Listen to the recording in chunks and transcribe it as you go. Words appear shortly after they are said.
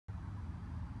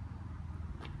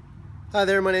Hi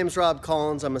there, my name is Rob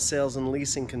Collins. I'm a sales and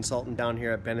leasing consultant down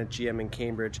here at Bennett GM in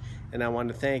Cambridge, and I want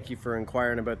to thank you for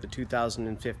inquiring about the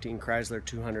 2015 Chrysler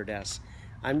 200S.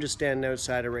 I'm just standing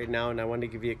outside it right now, and I want to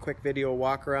give you a quick video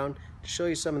walk around to show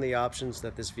you some of the options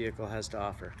that this vehicle has to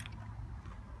offer.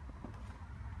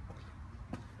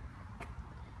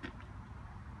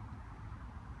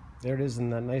 There it is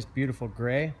in that nice beautiful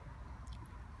gray.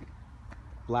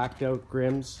 Blacked out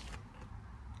rims,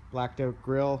 blacked out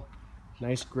grille.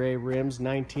 Nice gray rims,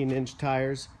 19-inch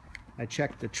tires. I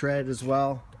checked the tread as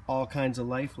well. All kinds of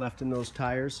life left in those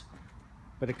tires.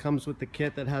 But it comes with the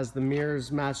kit that has the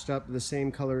mirrors matched up the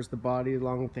same color as the body,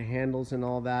 along with the handles and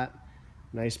all that.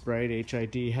 Nice bright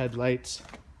HID headlights.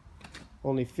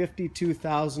 Only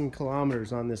 52,000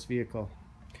 kilometers on this vehicle.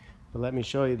 But let me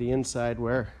show you the inside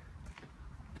where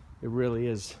it really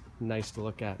is nice to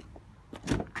look at.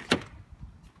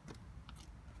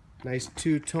 Nice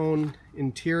two-tone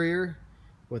interior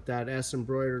with that S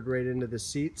embroidered right into the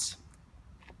seats.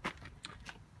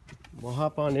 We'll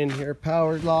hop on in here,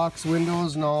 power locks,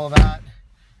 windows and all of that.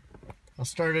 I'll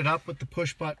start it up with the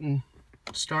push button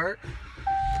start.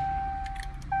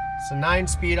 It's a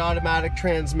 9-speed automatic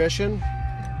transmission.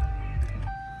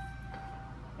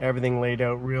 Everything laid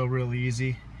out real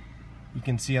easy. You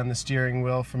can see on the steering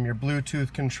wheel from your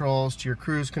Bluetooth controls to your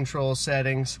cruise control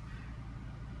settings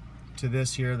to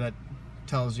this here that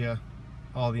tells you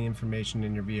all the information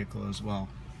in your vehicle as well.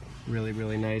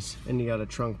 Really nice. And you got a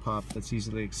trunk pop that's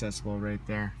easily accessible right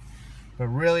there. But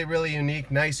really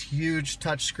unique, nice huge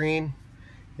touch screen.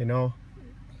 You know,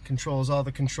 controls all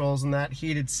the controls in that.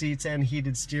 Heated seats and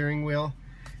heated steering wheel.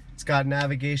 It's got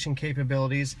navigation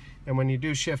capabilities, and when you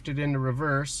do shift it into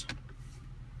reverse,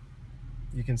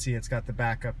 you can see it's got the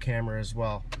backup camera as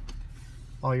well.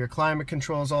 All your climate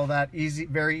controls, all that easy,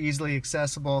 very easily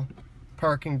accessible.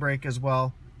 Parking brake as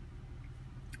well.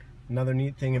 Another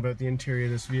neat thing about the interior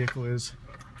of this vehicle is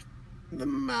the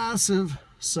massive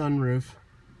sunroof.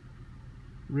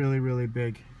 Really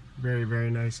big,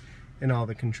 very nice. And all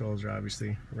the controls are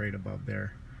obviously right above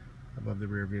there, above the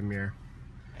rear view mirror.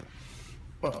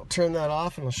 Well, I'll turn that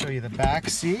off and I'll show you the back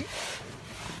seat.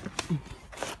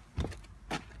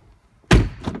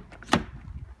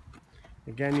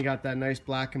 Again, you got that nice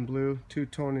black and blue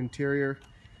two-tone interior.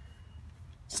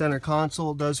 Center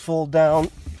console does fold down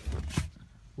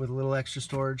with a little extra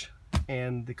storage,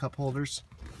 and the cup holders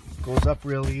goes up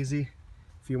real easy.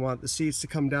 If you want the seats to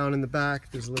come down in the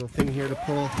back, there's a little thing here to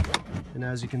pull, and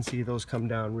as you can see, those come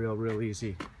down real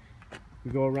easy.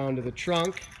 You go around to the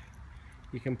trunk,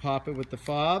 you can pop it with the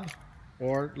fob,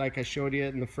 or like I showed you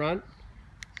in the front,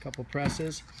 a couple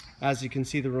presses. As you can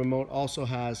see, the remote also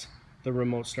has the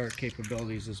remote start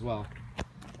capabilities as well.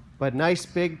 But nice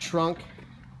big trunk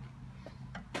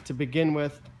to begin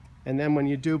with, and then when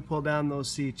you do pull down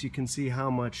those seats, you can see how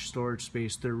much storage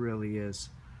space there really is.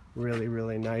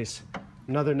 Really nice.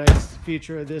 Another nice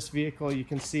feature of this vehicle, you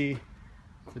can see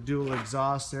the dual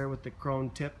exhaust there with the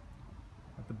chrome tip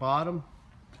at the bottom.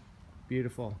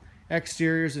 Beautiful.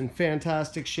 Exterior's in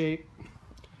fantastic shape.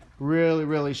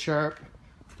 Really sharp.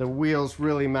 The wheels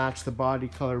really match the body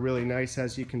color really nice,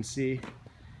 as you can see.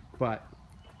 But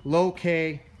low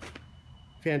K,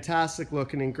 fantastic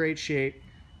looking, in great shape.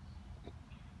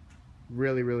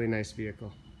 Really nice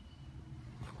vehicle.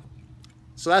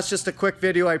 So that's just a quick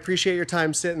video. I appreciate your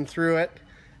time sitting through it.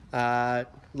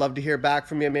 Love to hear back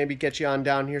from you, maybe get you on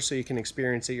down here so you can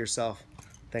experience it yourself.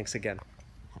 Thanks again.